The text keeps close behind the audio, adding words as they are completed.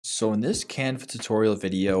So in this Canva tutorial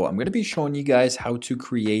video, I'm going to be showing you guys how to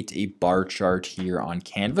create a bar chart here on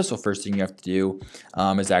Canva. So first thing you have to do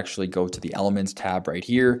is actually go to the Elements tab right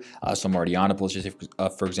here. So I'm already on it, but let's just say,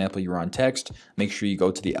 for example, you're on text, make sure you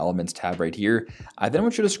go to the Elements tab right here. I then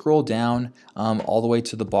want you to scroll down all the way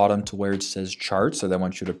to the bottom to where it says Charts. So then I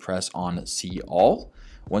want you to press on See All.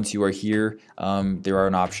 Once you are here, there are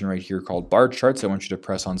an option right here called bar charts. I want you to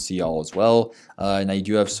press on See All as well. Now you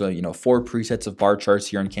do have 4 presets of bar charts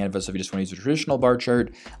here on Canva. So if you just want to use a traditional bar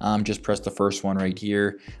chart, just press the first one right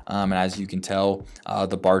here. And as you can tell,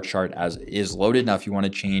 the bar chart is loaded. Now if you want to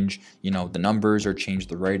change, the numbers or change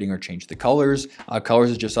the writing or change the colors,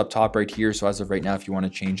 colors is just up top right here. So as of right now, if you want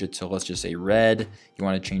to change it to, let's just say red, you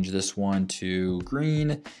want to change this one to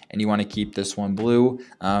green, and you want to keep this one blue.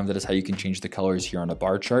 That is how you can change the colors here on a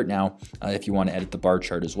bar chart. Now, if you want to edit the bar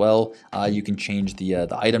chart as well, you can change the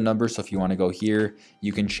item number. So if you want to go here,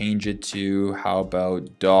 you can change it to, how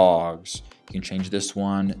about dogs? You can change this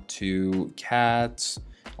one to cats.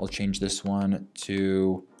 I'll change this one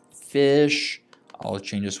to fish. I'll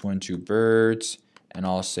change this one to birds, and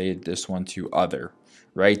I'll say this one to other.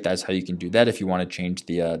 Right, that's how you can do that. If you want to change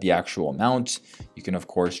the actual amount, you can of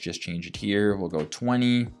course just change it here. We'll go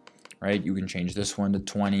 20. Right, you can change this one to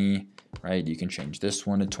 20. Right, you can change this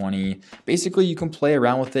one to 20. Basically, you can play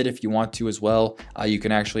around with it if you want to as well. You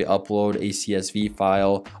can actually upload a CSV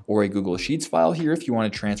file or a Google Sheets file here if you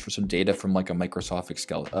want to transfer some data from like a Microsoft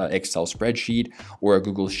Excel spreadsheet or a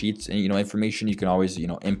Google Sheets information. You can always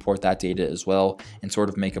import that data as well and sort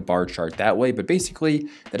of make a bar chart that way. But basically,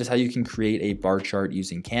 that is how you can create a bar chart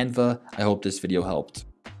using Canva. I hope this video helped.